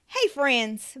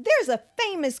friends, there's a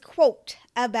famous quote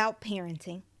about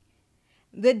parenting.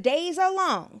 The days are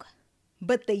long,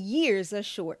 but the years are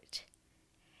short.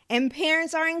 And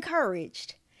parents are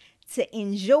encouraged to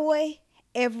enjoy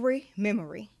every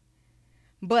memory.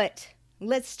 But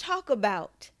let's talk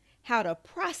about how to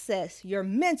process your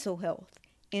mental health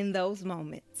in those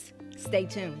moments. Stay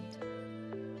tuned.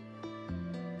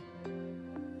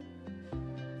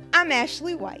 I'm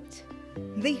Ashley White,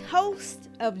 the host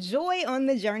of Joy on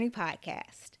the Journey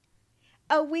podcast,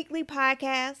 a weekly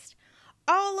podcast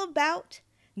all about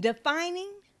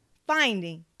defining,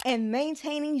 finding, and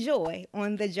maintaining joy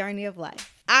on the journey of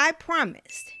life. I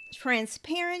promised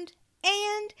transparent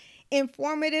and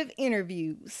informative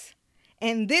interviews,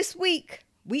 and this week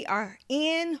we are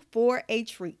in for a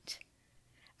treat.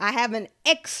 I have an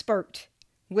expert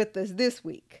with us this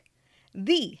week,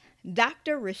 the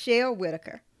Dr. Richelle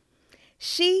Whittaker.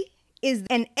 She is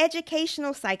an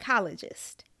educational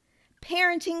psychologist,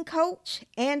 parenting coach,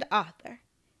 and author.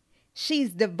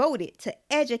 She's devoted to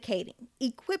educating,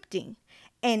 equipping,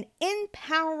 and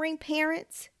empowering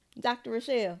parents. Dr.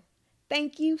 Richelle,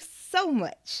 thank you so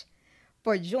much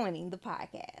for joining the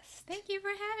podcast. Thank you for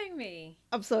having me.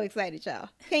 I'm so excited, y'all.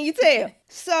 Can you tell?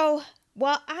 So,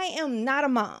 while I am not a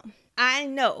mom, I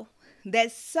know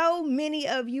that so many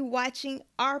of you watching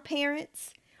are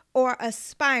parents or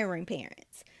aspiring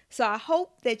parents. So I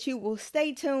hope that you will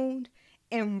stay tuned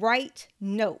and write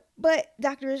note. But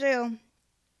Dr. Richelle,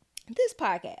 this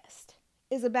podcast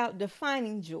is about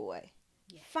defining joy,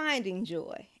 finding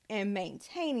joy, and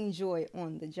maintaining joy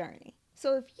on the journey.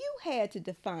 So if you had to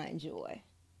define joy,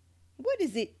 what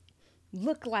does it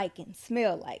look like and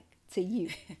smell like to you?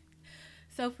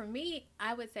 So for me,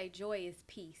 I would say joy is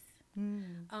peace.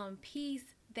 Peace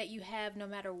that you have no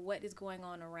matter what is going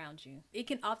on around you. It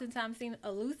can oftentimes seem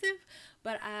elusive,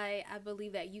 but I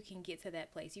believe that you can get to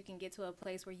that place. You can get to a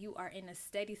place where you are in a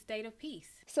steady state of peace.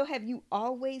 So have you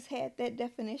always had that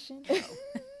definition? No.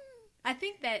 I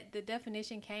think that the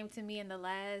definition came to me in the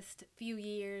last few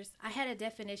years. I had a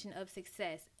definition of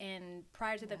success, and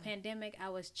prior to the pandemic, I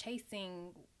was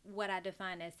chasing what I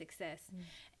define as success.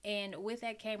 And with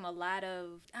that came a lot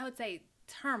of, I would say,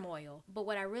 turmoil. But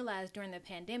what I realized during the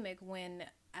pandemic, when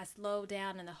I slowed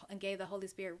down and gave the Holy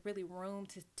Spirit really room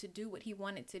to do what he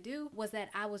wanted to do, was that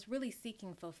I was really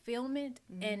seeking fulfillment,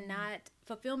 and not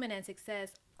fulfillment and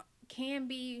success can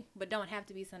be, but don't have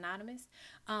to be synonymous.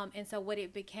 And so what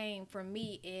it became for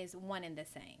me is one and the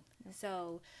same.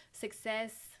 So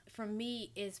success for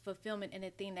me is fulfillment in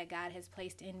the thing that God has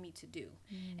placed in me to do.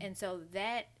 And so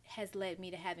that has led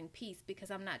me to having peace,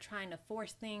 because I'm not trying to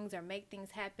force things or make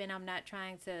things happen. I'm not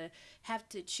trying to have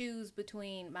to choose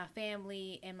between my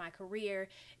family and my career.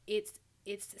 It's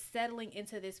settling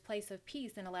into this place of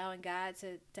peace and allowing God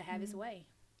to have his way.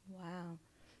 Wow.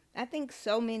 I think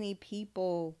so many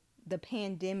people, the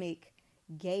pandemic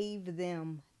gave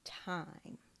them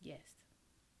time. Yes.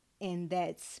 In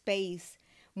that space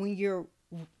when you're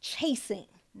chasing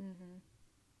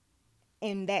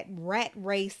in that rat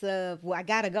race of, well, I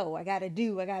gotta go, I gotta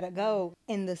do, I gotta go.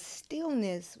 And the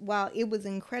stillness, while it was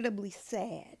incredibly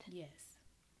sad, Yes.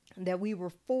 that we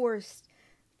were forced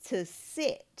to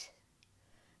sit,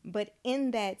 but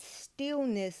in that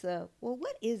stillness of, well,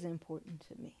 what is important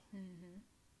to me?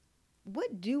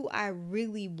 What do I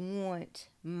really want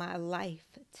my life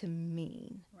to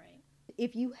mean? Right.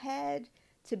 If you had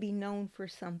to be known for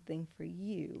something for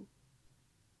you,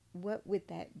 what would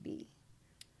that be?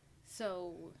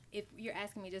 So if you're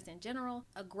asking me just in general,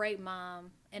 a great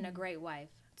mom and a great wife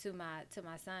to my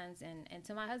sons and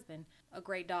to my husband, a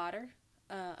great daughter,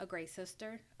 a great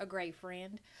sister, a great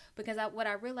friend. Because what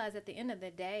I realized at the end of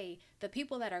the day, the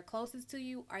people that are closest to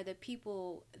you are the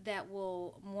people that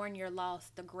will mourn your loss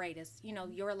the greatest. You know,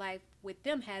 your life with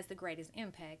them has the greatest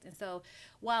impact. And so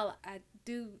while I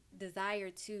do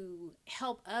desire to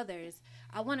help others,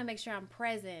 I want to make sure I'm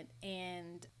present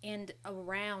and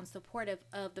around, supportive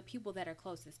of the people that are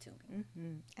closest to me.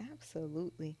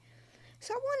 Absolutely.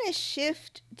 So I want to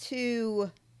shift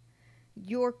to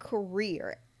your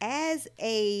career as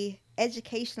a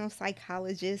educational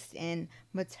psychologist and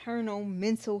maternal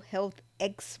mental health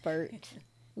expert.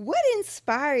 What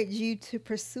inspired you to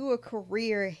pursue a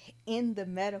career in the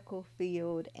medical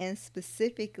field and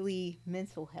specifically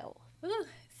mental health?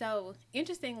 So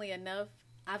interestingly enough,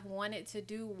 I've wanted to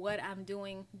do what I'm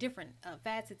doing, different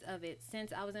facets of it,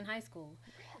 since I was in high school.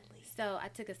 Really? So I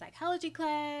took a psychology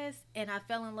class and I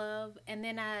fell in love, and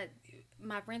then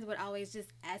my friends would always just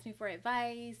ask me for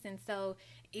advice, and so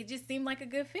it just seemed like a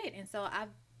good fit. And so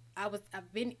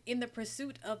I've been in the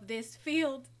pursuit of this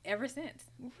field ever since.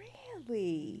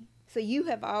 Really? So you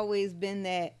have always been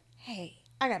that, hey,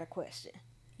 I got a question.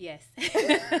 Yes.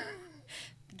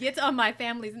 Gets on my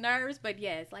family's nerves, but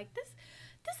yes, like this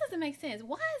doesn't make sense.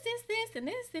 Why is this and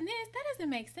this and this? That doesn't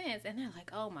make sense. And they're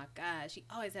like, oh my gosh, she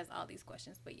always has all these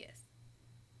questions. But yes.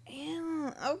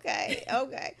 Yeah, okay,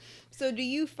 okay. So do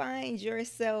you find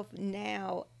yourself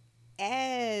now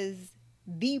as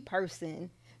the person?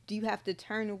 Do you have to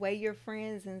turn away your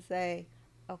friends and say,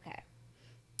 okay,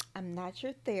 I'm not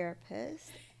your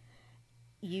therapist.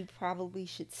 You probably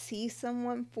should see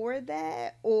someone for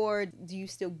that? Or do you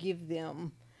still give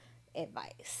them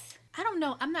advice? I don't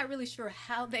know. I'm not really sure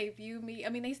how they view me. I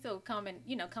mean, they still come and,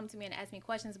 come to me and ask me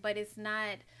questions, but it's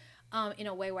not in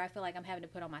a way where I feel like I'm having to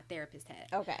put on my therapist hat.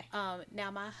 Okay.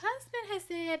 Now my husband has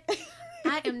said,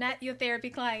 I am not your therapy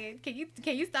client. Can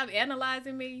you stop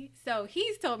analyzing me? So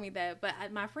he's told me that, but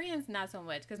my friends not so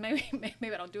much, because maybe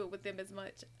I don't do it with them as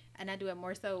much, and I do it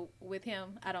more so with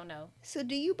him. I don't know. So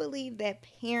do you believe that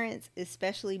parents,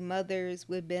 especially mothers,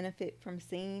 would benefit from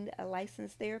seeing a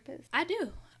licensed therapist? I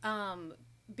do.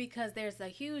 Because there's a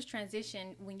huge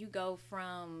transition when you go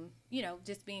from,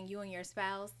 just being you and your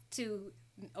spouse to,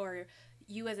 or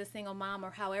you as a single mom,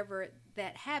 or however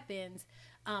that happens.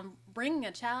 Bringing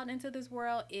a child into this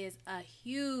world is a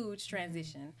huge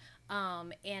transition.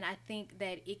 And I think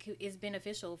that it is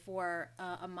beneficial for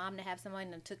a mom to have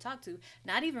someone to talk to,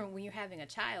 not even when you're having a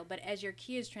child, but as your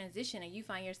kids transition and you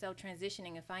find yourself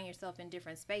transitioning and find yourself in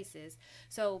different spaces.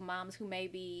 So moms who may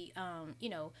be,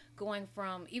 going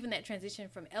from even that transition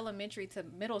from elementary to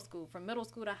middle school, from middle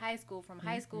school to high school, from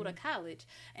high school to college,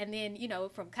 and then,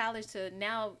 from college to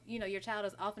now, your child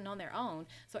is off and on their own.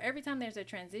 So every time there's a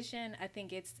transition, I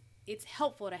think it's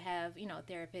helpful to have, a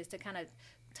therapist to kind of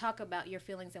talk about your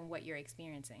feelings and what you're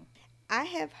experiencing. I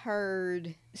have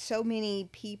heard so many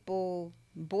people,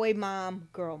 boy mom,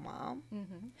 girl mom.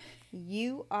 Mm-hmm.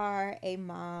 You are a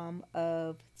mom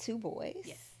of 2 boys.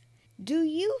 Yes. Do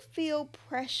you feel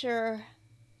pressure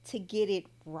to get it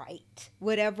right,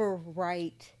 whatever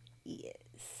right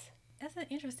is? That's an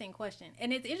interesting question.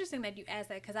 And it's interesting that you asked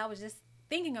that, because I was just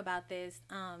thinking about this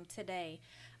today.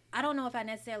 I don't know if I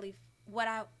necessarily what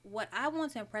I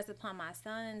want to impress upon my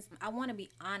sons. I want to be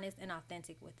honest and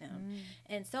authentic with them.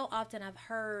 And so often I've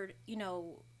heard,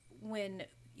 when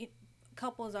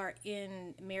couples are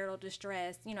in marital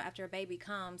distress, after a baby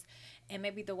comes, and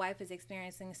maybe the wife is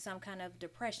experiencing some kind of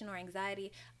depression or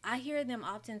anxiety, I hear them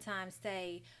oftentimes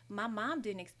say, my mom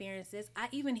didn't experience this. I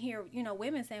even hear,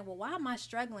 women saying, well, why am I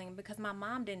struggling? Because my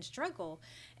mom didn't struggle.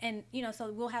 And, so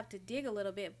we'll have to dig a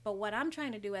little bit. But what I'm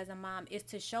trying to do as a mom is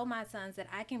to show my sons that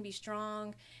I can be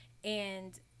strong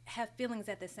and have feelings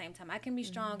at the same time. I can be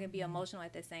strong and be emotional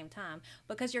at the same time,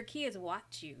 because your kids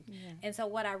watch you. Yeah. And so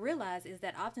what I realize is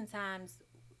that oftentimes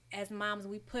as moms,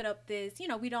 we put up this,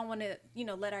 we don't want to,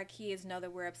 let our kids know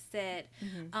that we're upset.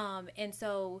 And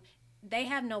so they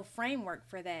have no framework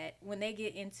for that when they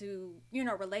get into,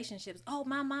 relationships. Oh,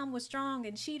 my mom was strong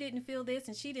and she didn't feel this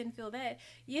and she didn't feel that.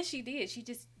 Yes, she did. She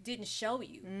just didn't show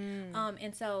you.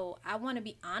 And so I want to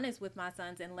be honest with my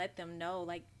sons and let them know,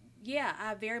 like, yeah,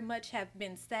 I very much have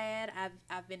been sad.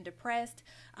 I've been depressed.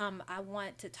 I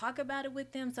want to talk about it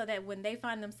with them so that when they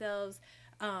find themselves,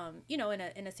 in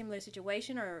a similar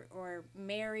situation or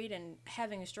married and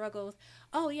having struggles,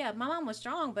 oh yeah, my mom was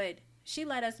strong, but she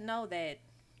let us know that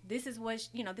this is what,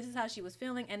 this is how she was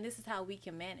feeling and this is how we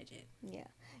can manage it. Yeah.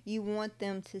 You want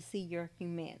them to see your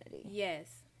humanity. Yes.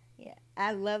 Yeah.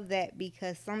 I love that,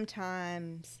 because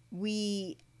sometimes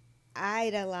we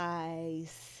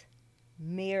idolize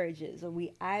marriages, or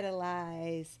we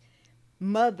idolize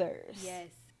mothers. Yes.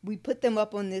 We put them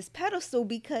up on this pedestal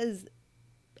because,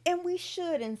 and we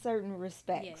should in certain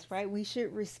respects, yes, right? We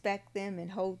should respect them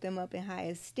and hold them up in high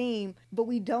esteem, but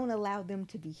we don't allow them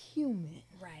to be human.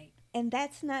 Right. And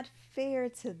that's not fair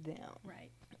to them. Right.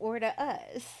 Or to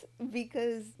us,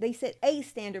 because they set a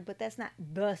standard, but that's not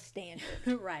the standard.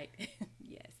 Right.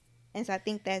 Yes. And so I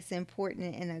think that's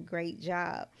important and a great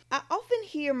job. I often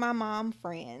hear my mom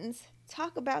friends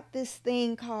talk about this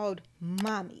thing called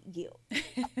mommy guilt.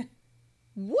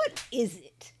 What is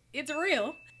it? It's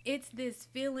real. It's this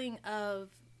feeling of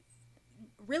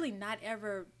really not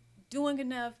ever doing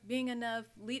enough, being enough,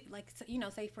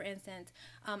 say for instance,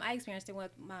 I experienced it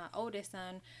with my oldest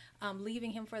son,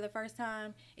 leaving him for the first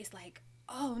time. It's like,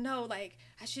 oh no, like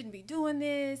I shouldn't be doing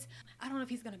this. I don't know if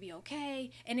he's going to be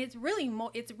okay. And it's really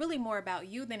more about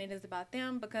you than it is about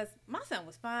them, because my son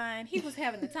was fine. He was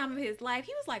having the time of his life.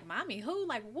 He was like, mommy, who?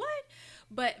 Like, what?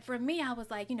 But for me, I was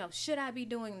like, should I be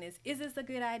doing this? Is this a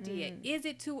good idea? Is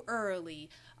it too early?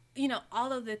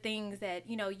 All of the things that,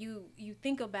 you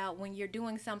think about when you're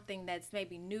doing something that's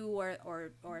maybe new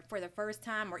or for the first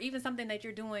time, or even something that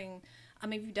you're doing I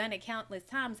mean, you've done it countless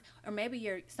times, or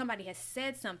maybe somebody has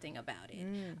said something about it,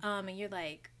 and you're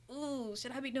like, ooh,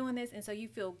 should I be doing this? And so you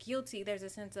feel guilty. There's a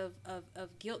sense of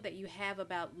guilt that you have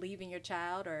about leaving your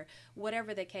child or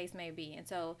whatever the case may be. And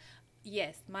so,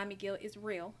 yes, mommy guilt is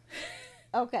real.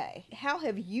 Okay. How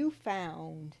have you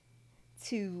found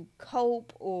to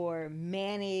cope or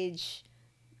manage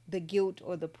the guilt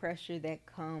or the pressure that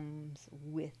comes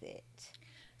with it?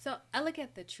 So I look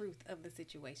at the truth of the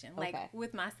situation. Like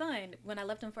with my son, when I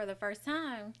left him for the first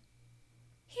time,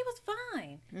 he was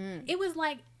fine. It was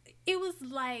like,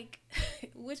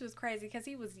 which was crazy because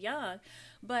he was young,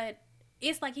 but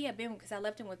it's like he had been, because I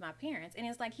left him with my parents, and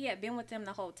it's like he had been with them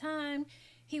the whole time.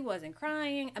 He wasn't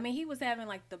crying. I mean, he was having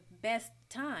like the best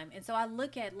time. And so I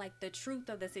look at like the truth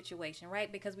of the situation, right?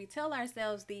 Because we tell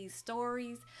ourselves these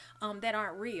stories that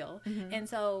aren't real. And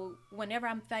so whenever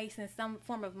I'm facing some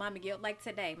form of mommy guilt, like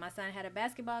today, my son had a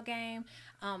basketball game.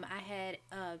 I had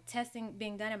testing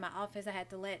being done in my office. I had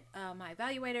to let my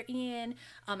evaluator in,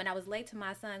 and I was late to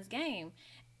my son's game.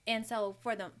 And so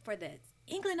for the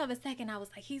inkling of a second, I was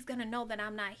like, he's gonna know that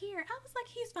I'm not here. I was like,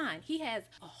 he's fine. He has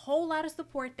a whole lot of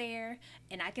support there,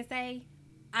 and I can say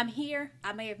I'm here.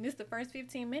 I may have missed the first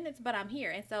 15 minutes, but I'm here.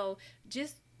 And so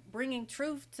just bringing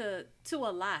truth to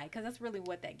a lie, because that's really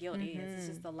what that guilt is. It's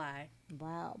just a lie.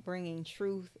 Wow, bringing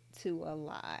truth to a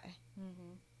lie.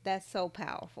 That's so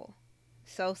powerful.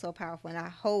 So powerful. And I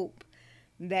hope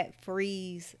that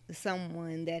frees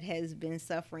someone that has been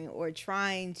suffering or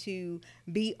trying to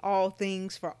be all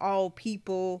things for all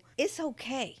people. It's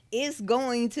okay. It's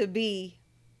going to be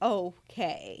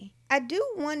okay. I do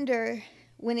wonder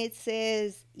when it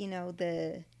says,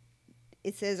 it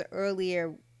says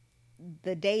earlier,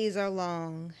 the days are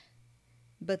long,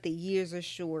 but the years are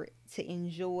short, to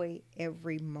enjoy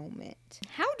every moment.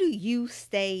 How do you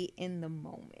stay in the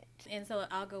moment? And so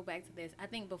I'll go back to this. I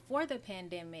think before the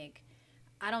pandemic,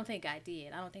 I don't think I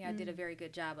did. I don't think I did a very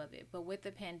good job of it. But with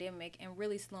the pandemic and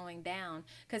really slowing down,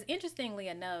 because interestingly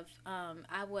enough,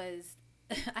 I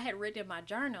had written in my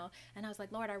journal, and I was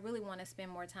like, Lord, I really want to spend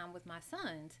more time with my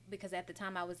sons, because at the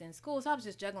time I was in school, so I was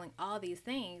just juggling all these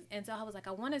things. And so I was like,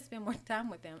 I want to spend more time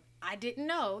with them. I didn't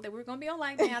know that we were going to be on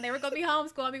lockdown. They were going to be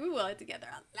homeschooled. I mean, we were together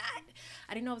a lot.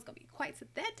 I didn't know it was going to be quite to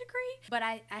that degree. But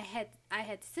I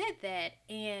had said that,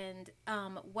 and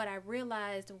what I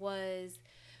realized was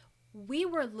we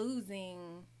were losing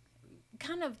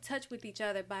kind of touch with each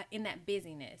other in that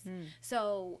busyness.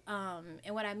 So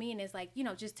and what I mean is, like,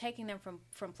 just taking them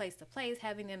from place to place,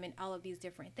 having them in all of these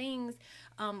different things.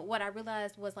 What I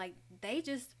realized was, like, they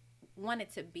just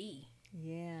wanted to be.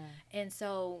 And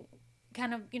so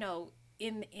kind of,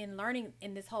 in learning,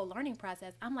 in this whole learning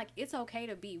process, I'm like, it's okay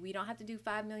to be. We don't have to do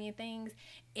 5 million things.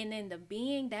 And then the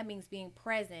being, that means being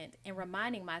present and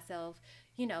reminding myself,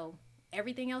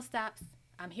 everything else stops.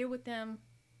 I'm here with them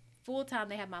full time.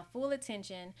 They have my full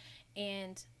attention,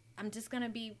 and I'm just going to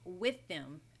be with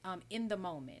them in the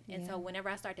moment. And so whenever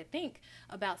I start to think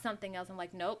about something else, I'm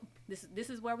like, nope, this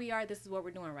is where we are. This is what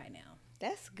we're doing right now.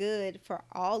 That's good for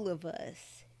all of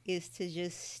us, is to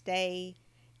just stay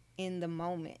in the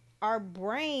moment. Our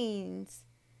brains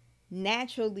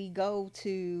naturally go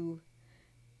to,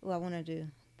 I want to do,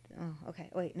 okay,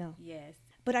 wait, no. Yes.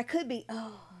 But I could be,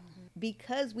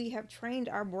 because we have trained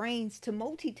our brains to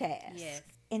multitask. Yes.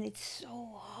 And it's so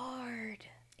hard.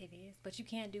 It is. But you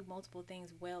can't do multiple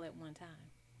things well at one time.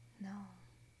 No.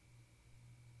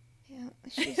 Yeah,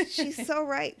 she's so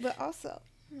right, but also.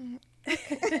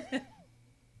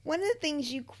 One of the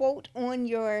things you quote on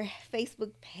your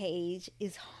Facebook page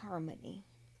is harmony.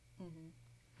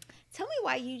 Tell me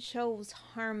why you chose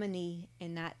harmony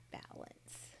and not balance.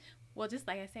 Well, just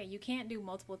like I said, you can't do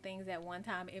multiple things at one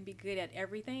time and be good at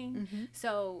everything.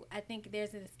 So I think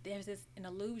there's an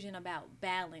illusion about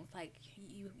balance. Like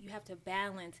you have to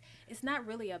balance. It's not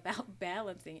really about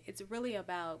balancing. It's really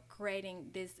about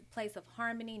creating this place of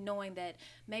harmony, knowing that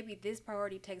maybe this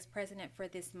priority takes precedent for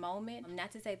this moment.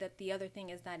 Not to say that the other thing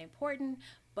is not important,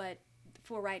 but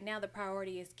for right now, the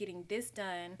priority is getting this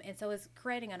done. And so it's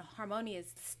creating a harmonious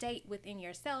state within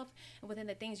yourself and within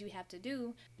the things you have to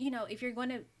do. If you're going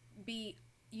to be,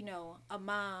 a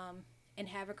mom and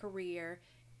have a career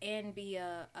and be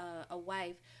a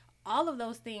wife, all of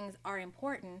those things are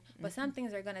important, but some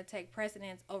things are going to take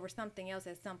precedence over something else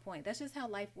at some point. That's just how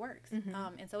life works.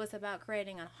 And so it's about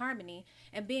creating a harmony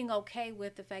and being okay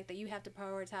with the fact that you have to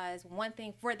prioritize one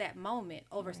thing for that moment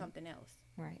over something else.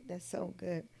 Right. That's so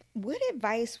good. What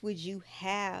advice would you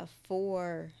have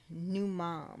for new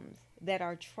moms that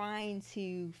are trying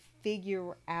to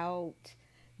figure out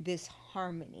this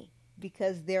harmony,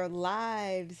 because their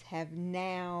lives have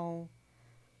now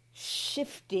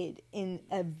shifted in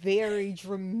a very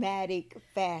dramatic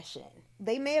fashion.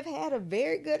 They may have had a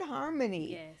very good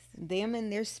harmony. Yes. Them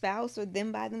and their spouse or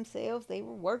them by themselves, they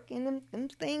were working them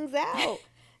things out.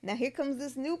 Now here comes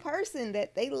this new person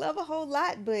that they love a whole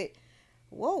lot, but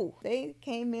whoa, they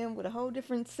came in with a whole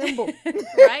different symbol.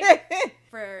 Right?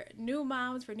 For new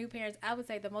moms, for new parents, I would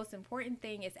say the most important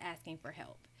thing is asking for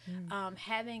help.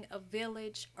 Having a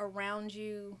village around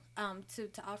you to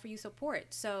offer you support.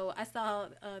 So I saw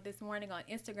this morning on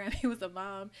Instagram, it was a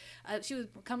mom. She was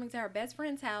coming to her best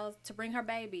friend's house to bring her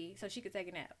baby so she could take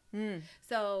a nap.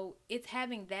 So it's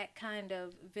having that kind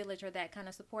of village or that kind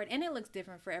of support. And it looks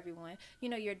different for everyone. You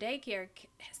know, your daycare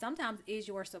sometimes is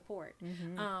your support.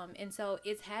 And so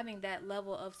it's having that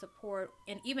level of support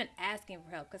and even asking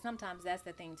for help, because sometimes that's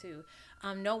the thing too.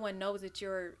 No one knows that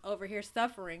you're over here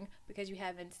suffering because you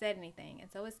haven't said anything.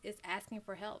 And so it's asking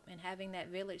for help and having that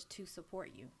village to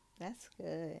support you. That's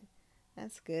good.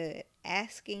 That's good.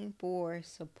 Asking for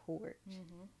support,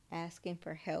 asking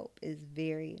for help is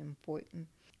very important.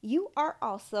 You are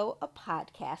also a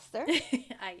podcaster.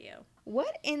 I am.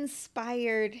 What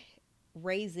inspired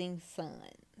Raising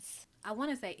Sons? I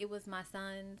want to say it was my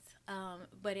sons,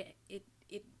 but it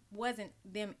wasn't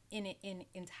them in it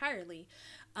entirely.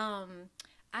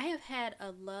 I have had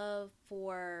a love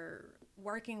for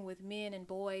working with men and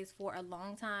boys for a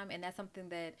long time, and that's something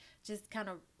that just kind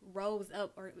of rose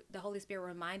up, or the Holy Spirit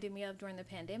reminded me of during the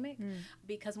pandemic,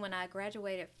 because when I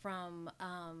graduated from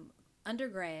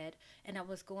undergrad and I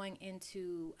was going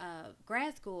into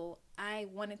grad school, I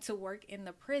wanted to work in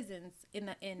the prisons, in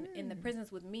the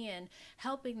prisons with men,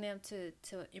 helping them to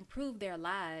improve their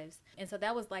lives. And so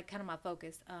that was like kind of my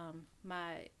focus.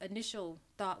 My initial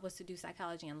thought was to do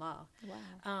psychology and law.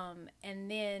 Wow. And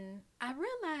then I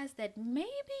realized that maybe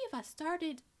if I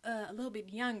started a little bit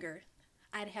younger,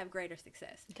 I'd have greater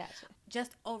success. Gotcha.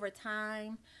 Just over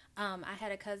time, I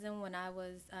had a cousin when I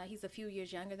was, he's a few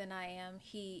years younger than I am.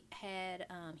 He has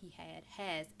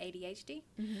ADHD.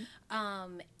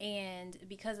 And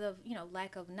because of,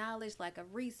 lack of knowledge, lack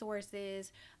of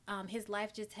resources, his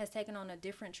life just has taken on a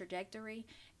different trajectory.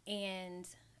 And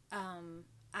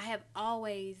I have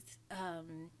always,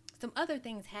 some other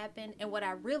things happened. And what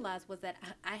I realized was that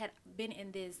I had been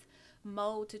in this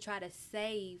mode to try to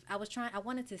save. I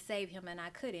wanted to save him and I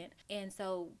couldn't. And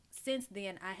so since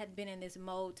then I had been in this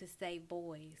mode to save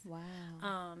boys.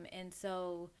 Wow. And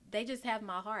so they just have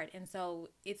my heart. And so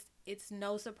it's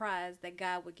no surprise that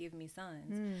God would give me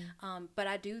sons. But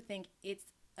I do think it's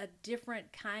a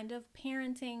different kind of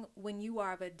parenting when you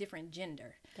are of a different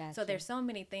gender. Gotcha. So there's so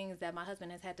many things that my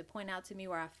husband has had to point out to me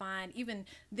where I find even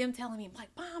them telling me like,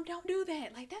 Mom, don't do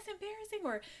that. Like, that's embarrassing.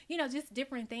 Or, just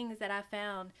different things that I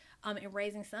found in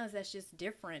raising sons that's just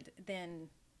different than,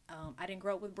 I didn't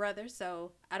grow up with brothers,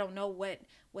 so I don't know what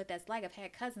that's like. I've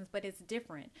had cousins, but it's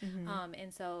different.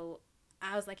 And so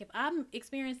I was like, if I'm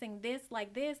experiencing this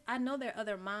like this, I know there are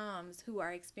other moms who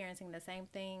are experiencing the same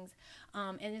things,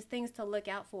 and it's things to look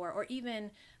out for, or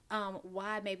even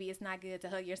why maybe it's not good to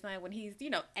hug your son when he's,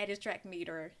 at his track meet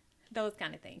or those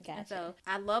kind of things. Gotcha. And so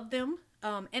I love them,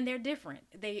 and they're different.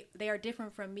 They are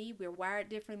different from me. We're wired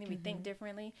differently. We think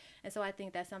differently. And so I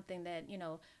think that's something that,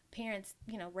 parents,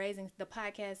 raising the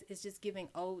podcast is just giving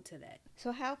ode to that.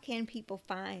 So how can people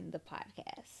find the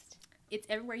podcast? It's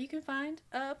everywhere you can find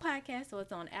a podcast. So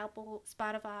it's on Apple,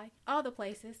 Spotify, all the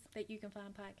places that you can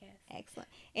find podcasts. Excellent.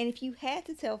 And if you had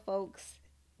to tell folks,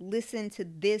 listen to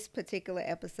this particular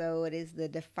episode is the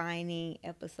defining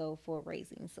episode for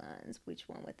Raising Sons, which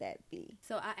one would that be?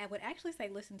 So I would actually say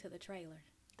listen to the trailer.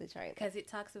 The trailer. Because it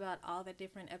talks about all the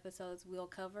different episodes we'll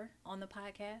cover on the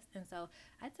podcast. And so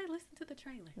I'd say listen to the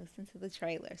trailer. Listen to the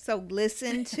trailer. So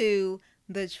listen to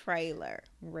the trailer,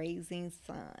 Raising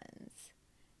Sons.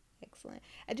 Excellent.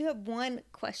 I do have one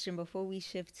question before we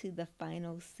shift to the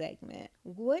final segment.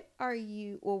 What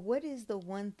is the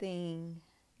one thing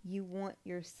you want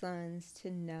your sons to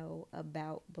know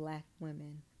about Black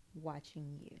women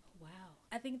watching you? Wow.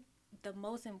 I think the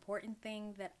most important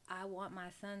thing that I want my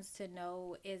sons to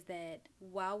know is that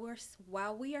while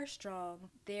we are strong,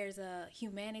 there's a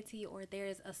humanity, or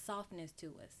there's a softness to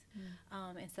us.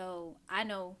 And so I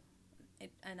know,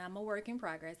 and I'm a work in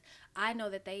progress, I know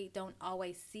that they don't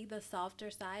always see the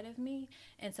softer side of me.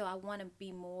 And so I want to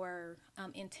be more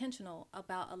intentional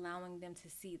about allowing them to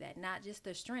see that, not just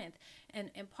the strength. And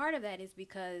part of that is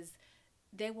because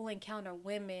they will encounter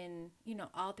women,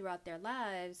 all throughout their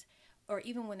lives, or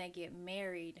even when they get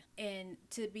married, and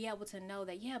to be able to know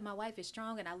that, yeah, my wife is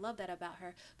strong and I love that about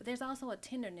her, but there's also a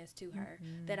tenderness to her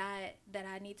that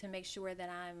I need to make sure that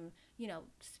I'm,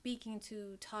 speaking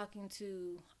to, talking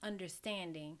to,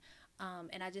 understanding.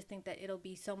 And I just think that it'll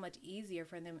be so much easier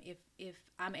for them if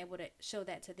I'm able to show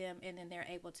that to them, and then they're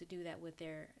able to do that with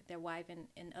their wife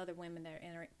and other women that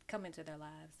come into their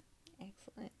lives.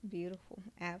 Excellent. Beautiful.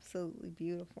 Absolutely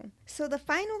beautiful. So the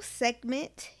final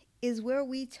segment is where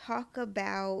we talk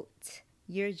about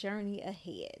your journey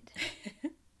ahead.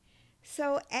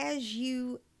 So as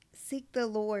you seek the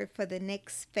Lord for the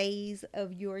next phase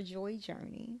of your joy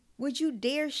journey, would you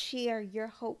dare share your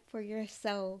hope for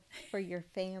yourself, for your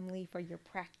family, for your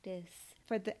practice,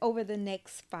 over the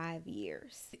next 5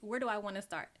 years? Where do I want to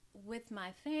start? With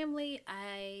my family,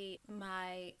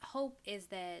 my hope is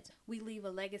that we leave a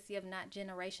legacy of not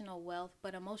generational wealth,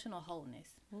 but emotional wholeness.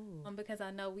 Because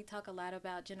I know we talk a lot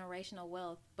about generational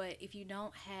wealth, but if you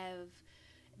don't have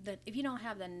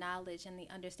the knowledge and the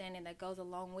understanding that goes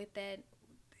along with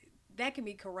that can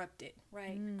be corrupted,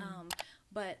 right?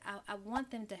 But I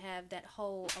want them to have that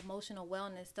whole emotional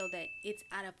wellness, so that it's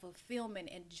out of fulfillment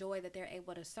and joy that they're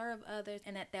able to serve others,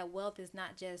 and that wealth is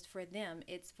not just for them,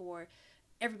 it's for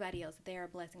everybody else. They are a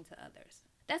blessing to others.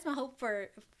 That's my hope for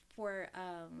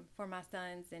my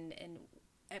sons and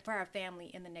for our family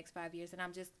in the next 5 years. And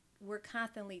we're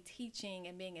constantly teaching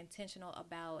and being intentional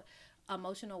about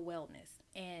emotional wellness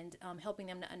and helping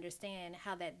them to understand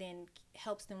how that then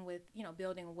helps them with,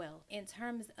 building wealth. In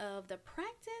terms of the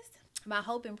practice, my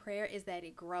hope and prayer is that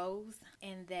it grows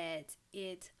and that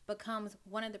it becomes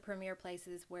one of the premier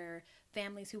places where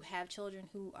families who have children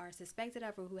who are suspected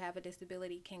of or who have a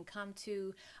disability can come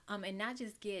to and not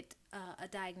just get a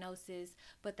diagnosis,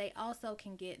 but they also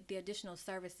can get the additional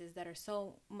services that are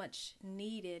so much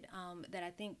needed that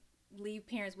I think leave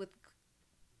parents with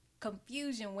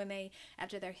confusion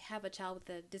after they have a child with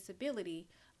a disability.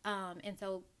 And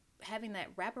so having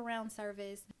that wraparound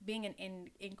service, being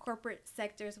in corporate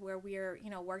sectors where we're,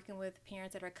 working with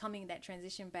parents that are coming that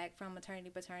transition back from maternity,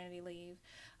 paternity leave,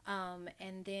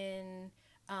 and then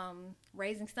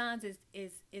Raising Sons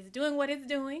is doing what it's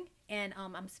doing, and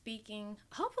I'm speaking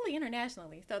hopefully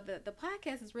internationally. So the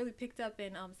podcast has really picked up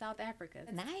in South Africa.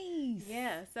 Nice.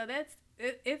 Yeah, so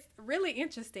it's really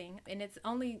interesting, and it's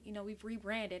only we've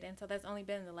rebranded, and so that's only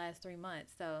been in the last 3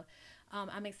 months. So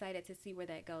I'm excited to see where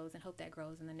that goes and hope that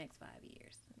grows in the next 5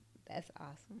 years. That's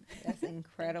awesome. That's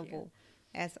incredible.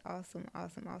 That's awesome,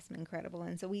 incredible.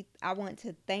 And so I want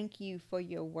to thank you for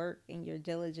your work and your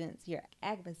diligence, your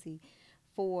advocacy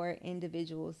for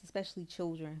individuals, especially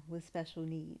children with special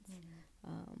needs.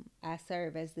 I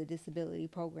serve as the disability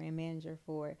program manager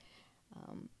for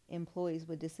employees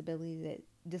with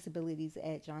disabilities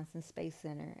at Johnson Space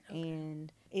Center. Okay.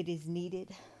 And it is needed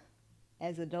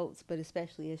as adults, but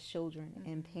especially as children,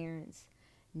 and parents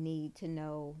need to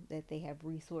know that they have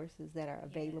resources that are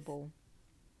available.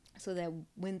 Yes. So that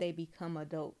when they become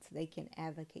adults, they can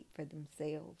advocate for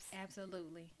themselves.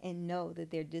 Absolutely. And know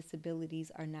that their disabilities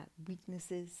are not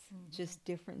weaknesses, just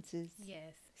differences.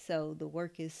 Yes. So the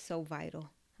work is so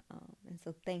vital. And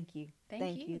so thank you.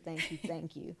 Thank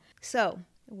you. So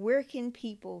where can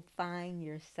people find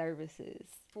your services?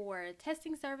 For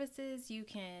testing services, you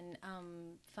can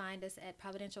find us at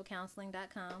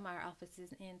providentialcounseling.com. Our office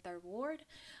is in 3rd Ward.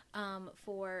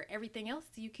 For everything else,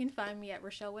 you can find me at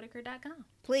RichelleWhittaker.com.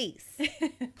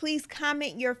 Please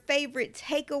comment your favorite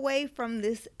takeaway from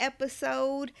this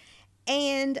episode.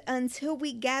 And until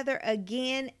we gather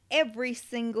again every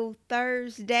single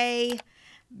Thursday,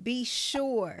 be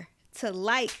sure to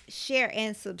like, share,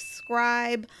 and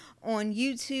subscribe on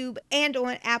YouTube and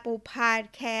on Apple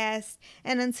Podcasts.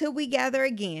 And until we gather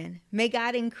again, may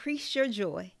God increase your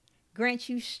joy, grant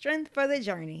you strength for the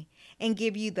journey, and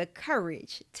give you the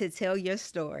courage to tell your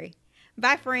story.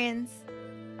 Bye, friends.